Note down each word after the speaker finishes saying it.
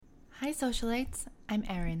Hi socialites, I'm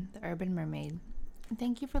Erin, the Urban Mermaid, and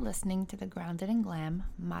thank you for listening to the Grounded in Glam,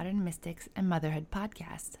 Modern Mystics, and Motherhood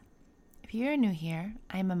podcast. If you're new here,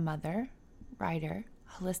 I'm a mother, writer,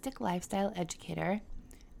 holistic lifestyle educator,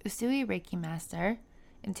 Usui Reiki master,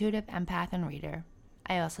 intuitive empath, and reader.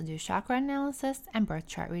 I also do chakra analysis and birth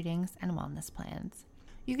chart readings and wellness plans.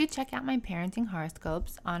 You can check out my parenting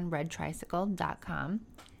horoscopes on redtricycle.com,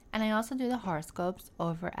 and I also do the horoscopes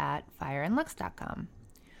over at fireandlux.com.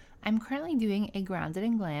 I'm currently doing a Grounded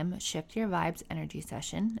in Glam Shift Your Vibes energy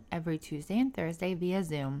session every Tuesday and Thursday via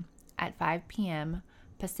Zoom at 5 p.m.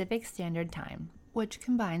 Pacific Standard Time, which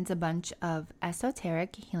combines a bunch of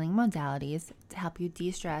esoteric healing modalities to help you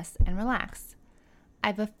de-stress and relax.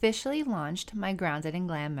 I've officially launched my Grounded in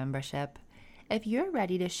Glam membership. If you're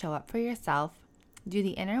ready to show up for yourself, do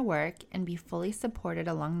the inner work, and be fully supported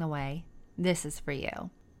along the way, this is for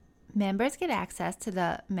you. Members get access to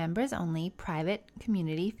the members-only private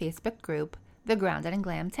community Facebook group, The Grounded in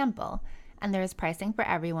Glam Temple, and there is pricing for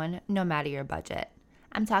everyone, no matter your budget.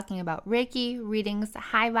 I'm talking about Reiki, readings,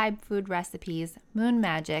 high-vibe food recipes, moon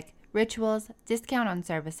magic, rituals, discount on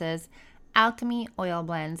services, alchemy, oil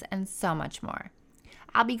blends, and so much more.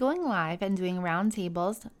 I'll be going live and doing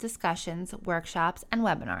roundtables, discussions, workshops, and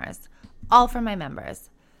webinars, all for my members.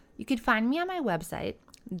 You can find me on my website,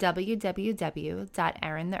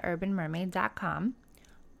 www.erintheurbanmermaid.com,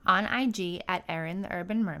 on IG at Erin the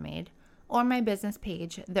Urban Mermaid, or my business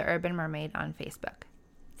page, The Urban Mermaid, on Facebook.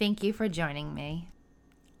 Thank you for joining me.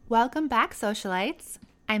 Welcome back, socialites.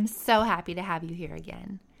 I'm so happy to have you here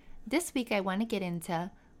again. This week I want to get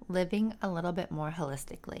into living a little bit more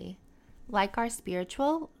holistically. Like our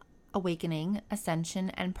spiritual awakening,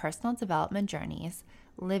 ascension, and personal development journeys,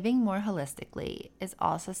 living more holistically is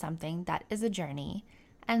also something that is a journey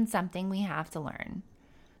and something we have to learn.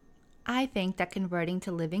 I think that converting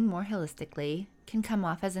to living more holistically can come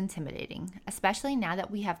off as intimidating, especially now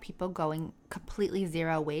that we have people going completely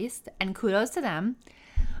zero waste, and kudos to them.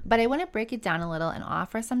 But I want to break it down a little and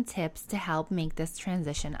offer some tips to help make this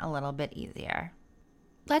transition a little bit easier.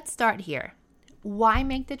 Let's start here. Why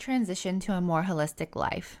make the transition to a more holistic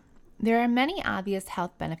life? There are many obvious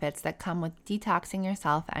health benefits that come with detoxing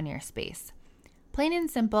yourself and your space. Plain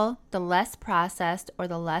and simple, the less processed or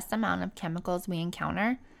the less amount of chemicals we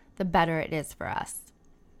encounter, the better it is for us.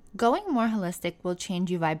 Going more holistic will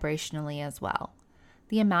change you vibrationally as well.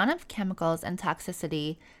 The amount of chemicals and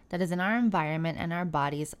toxicity that is in our environment and our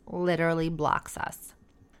bodies literally blocks us.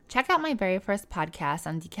 Check out my very first podcast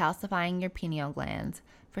on decalcifying your pineal glands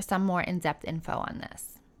for some more in-depth info on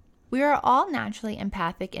this. We are all naturally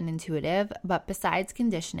empathic and intuitive, but besides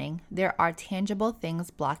conditioning, there are tangible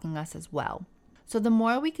things blocking us as well. So the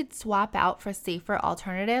more we could swap out for safer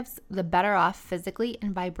alternatives, the better off physically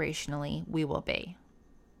and vibrationally we will be.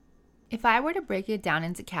 If I were to break it down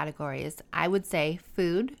into categories, I would say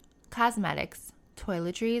food, cosmetics,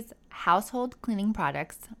 toiletries, household cleaning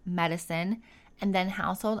products, medicine, and then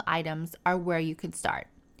household items are where you could start.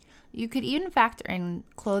 You could even factor in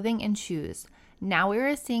clothing and shoes. Now we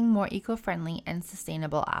are seeing more eco-friendly and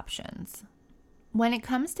sustainable options. When it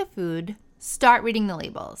comes to food, start reading the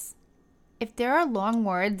labels. If there are long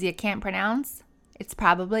words you can't pronounce, it's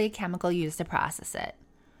probably a chemical used to process it.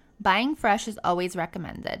 Buying fresh is always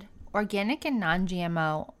recommended. Organic and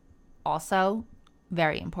non-GMO, also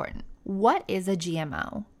very important. What is a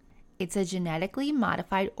GMO? It's a genetically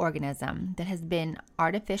modified organism that has been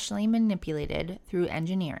artificially manipulated through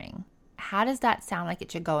engineering. How does that sound like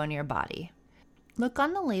it should go in your body? Look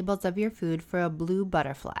on the labels of your food for a blue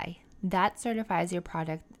butterfly. That certifies your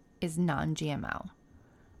product is non-GMO.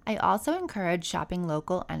 I also encourage shopping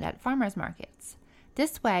local and at farmers markets.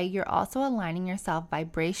 This way, you're also aligning yourself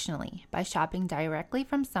vibrationally by shopping directly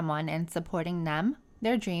from someone and supporting them,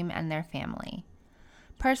 their dream, and their family.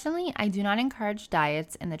 Personally, I do not encourage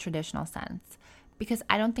diets in the traditional sense because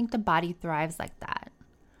I don't think the body thrives like that.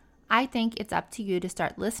 I think it's up to you to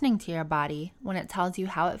start listening to your body when it tells you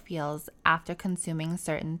how it feels after consuming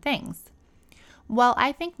certain things. While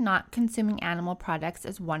I think not consuming animal products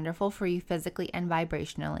is wonderful for you physically and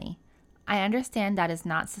vibrationally, I understand that is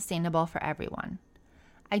not sustainable for everyone.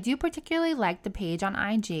 I do particularly like the page on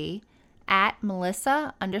IG at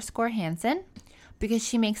Melissa_Hansen because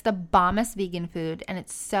she makes the bombest vegan food and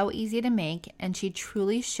it's so easy to make, and she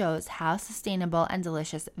truly shows how sustainable and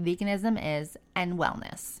delicious veganism is and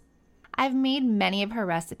wellness. I've made many of her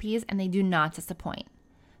recipes and they do not disappoint.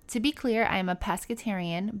 To be clear, I am a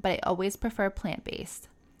pescatarian, but I always prefer plant-based.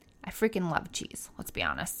 I freaking love cheese, let's be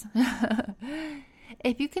honest.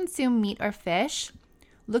 If you consume meat or fish,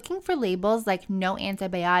 looking for labels like no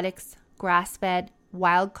antibiotics, grass-fed,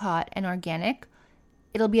 wild-caught, and organic,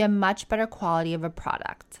 it'll be a much better quality of a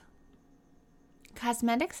product.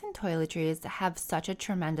 Cosmetics and toiletries have such a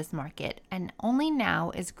tremendous market, and only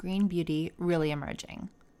now is green beauty really emerging.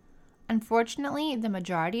 Unfortunately, the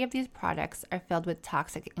majority of these products are filled with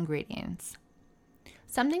toxic ingredients.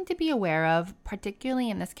 Something to be aware of,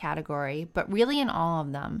 particularly in this category, but really in all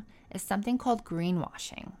of them, is something called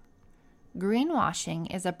greenwashing.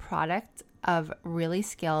 Greenwashing is a product of really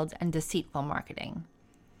skilled and deceitful marketing.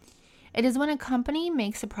 It is when a company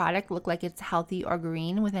makes a product look like it's healthy or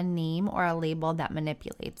green with a name or a label that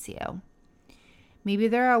manipulates you. Maybe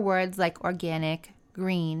there are words like organic,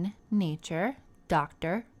 green, nature,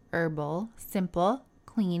 doctor, herbal, simple,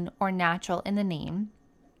 clean, or natural in the name.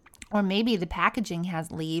 Or maybe the packaging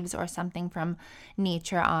has leaves or something from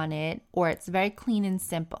nature on it, or it's very clean and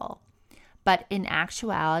simple. But in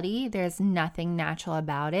actuality, there's nothing natural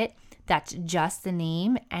about it. That's just the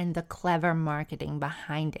name and the clever marketing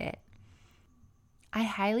behind it. I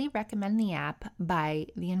highly recommend the app by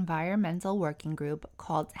the environmental working group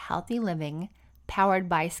called Healthy Living, powered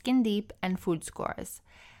by Skin Deep and Food Scores.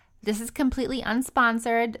 This is completely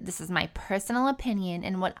unsponsored. This is my personal opinion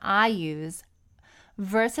and what I use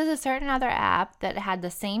versus a certain other app that had the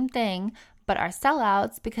same thing but are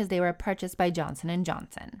sellouts because they were purchased by Johnson &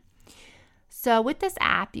 Johnson. So with this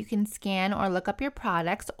app, you can scan or look up your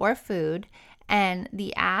products or food, and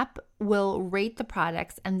the app will rate the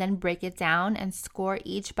products and then break it down and score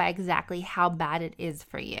each by exactly how bad it is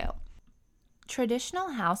for you.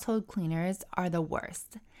 Traditional household cleaners are the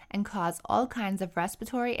worst and cause all kinds of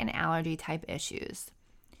respiratory and allergy type issues.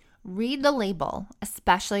 Read the label,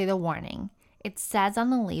 especially the warning. It says on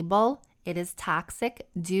the label, it is toxic,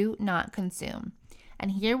 do not consume.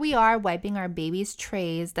 And here we are wiping our babies'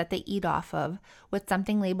 trays that they eat off of with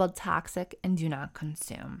something labeled toxic and do not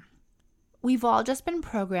consume. We've all just been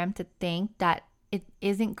programmed to think that it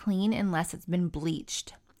isn't clean unless it's been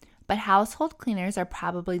bleached. But household cleaners are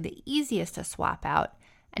probably the easiest to swap out,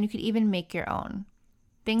 and you could even make your own.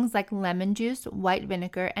 Things like lemon juice, white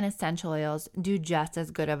vinegar, and essential oils do just as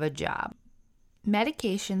good of a job.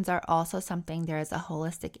 Medications are also something there is a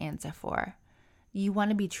holistic answer for. You want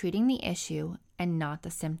to be treating the issue and not the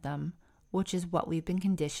symptom, which is what we've been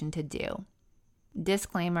conditioned to do.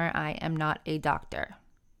 Disclaimer, I am not a doctor.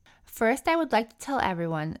 First, I would like to tell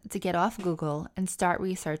everyone to get off Google and start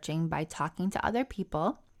researching by talking to other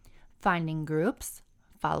people, finding groups,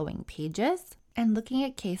 following pages, and looking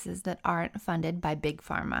at cases that aren't funded by Big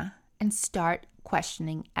Pharma, and start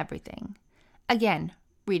questioning everything. Again,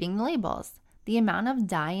 reading the labels. The amount of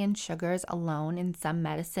dye and sugars alone in some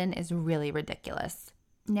medicine is really ridiculous.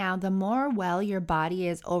 Now, the more well your body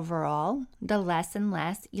is overall, the less and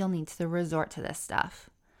less you'll need to resort to this stuff.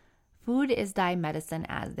 Food is thy medicine,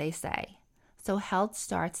 as they say, so health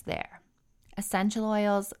starts there. Essential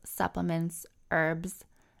oils, supplements, herbs,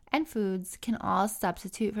 and foods can all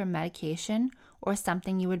substitute for medication or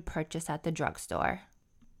something you would purchase at the drugstore.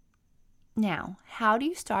 Now, how do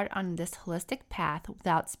you start on this holistic path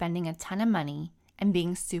without spending a ton of money and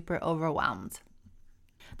being super overwhelmed?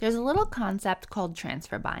 There's a little concept called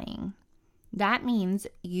transfer buying. That means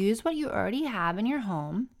use what you already have in your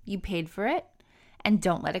home, you paid for it, and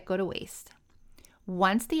don't let it go to waste.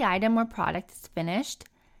 Once the item or product is finished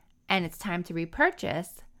and it's time to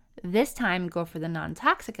repurchase, this time go for the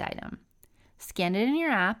non-toxic item. Scan it in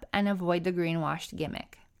your app and avoid the greenwashed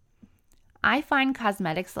gimmick. I find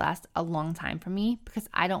cosmetics last a long time for me because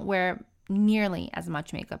I don't wear nearly as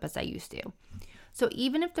much makeup as I used to. So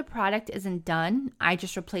even if the product isn't done, I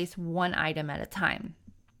just replace one item at a time.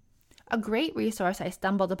 A great resource I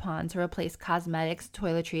stumbled upon to replace cosmetics,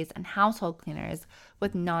 toiletries, and household cleaners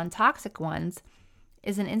with non-toxic ones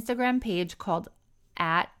is an Instagram page called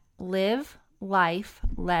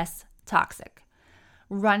 @LiveLifeLessToxic,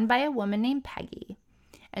 run by a woman named Peggy.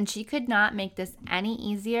 And she could not make this any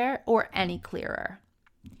easier or any clearer.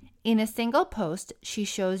 In a single post, she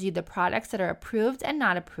shows you the products that are approved and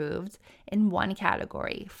not approved in one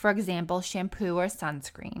category, for example, shampoo or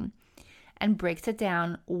sunscreen, and breaks it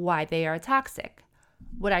down why they are toxic.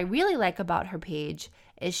 What I really like about her page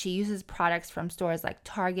is she uses products from stores like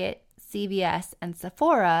Target, CVS, and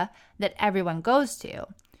Sephora that everyone goes to.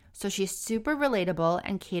 So she's super relatable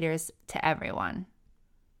and caters to everyone.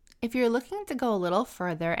 If you're looking to go a little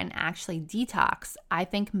further and actually detox, I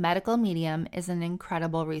think Medical Medium is an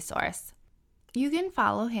incredible resource. You can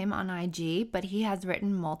follow him on IG, but he has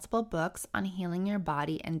written multiple books on healing your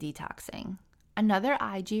body and detoxing. Another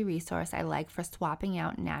IG resource I like for swapping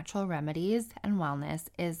out natural remedies and wellness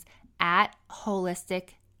is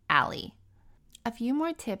 @HolisticAlley. A few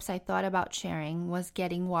more tips I thought about sharing was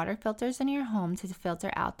getting water filters in your home to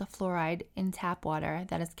filter out the fluoride in tap water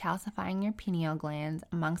that is calcifying your pineal glands,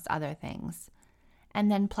 amongst other things. And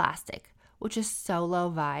then plastic. which is so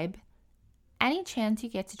low vibe. Any chance you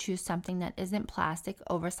get to choose something that isn't plastic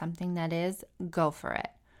over something that is, go for it.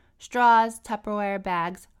 Straws, Tupperware,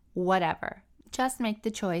 bags, whatever. Just make the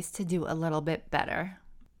choice to do a little bit better.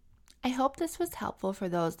 I hope this was helpful for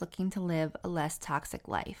those looking to live a less toxic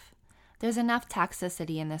life. There's enough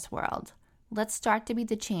toxicity in this world. Let's start to be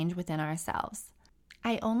the change within ourselves.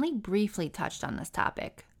 I only briefly touched on this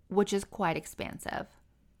topic, which is quite expansive.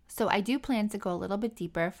 So I do plan to go a little bit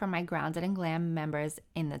deeper for my Grounded and Glam members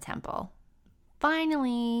in the temple.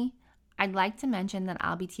 Finally, I'd like to mention that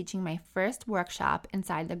I'll be teaching my first workshop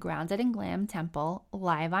inside the Grounded and Glam Temple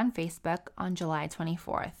live on Facebook on July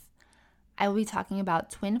 24th. I will be talking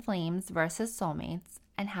about twin flames versus soulmates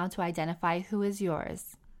and how to identify who is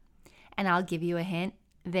yours. And I'll give you a hint,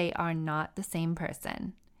 they are not the same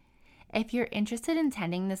person. If you're interested in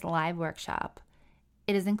attending this live workshop,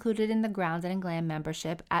 it is included in the Grounded and Glam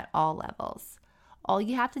membership at all levels. All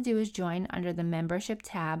you have to do is join under the membership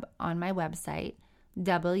tab on my website,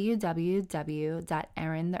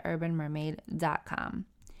 www.erintheurbanmermaid.com.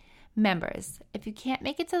 Members, if you can't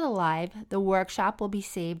make it to the live, the workshop will be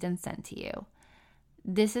saved and sent to you.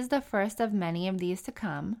 This is the first of many of these to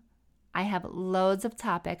come. I have loads of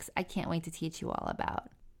topics I can't wait to teach you all about.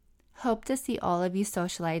 Hope to see all of you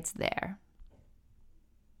socialites there.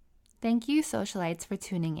 Thank you, socialites, for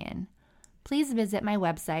tuning in. Please visit my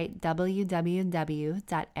website,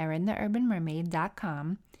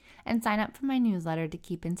 www.erintheurbanmermaid.com, and sign up for my newsletter to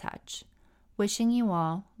keep in touch. Wishing you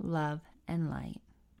all love and light.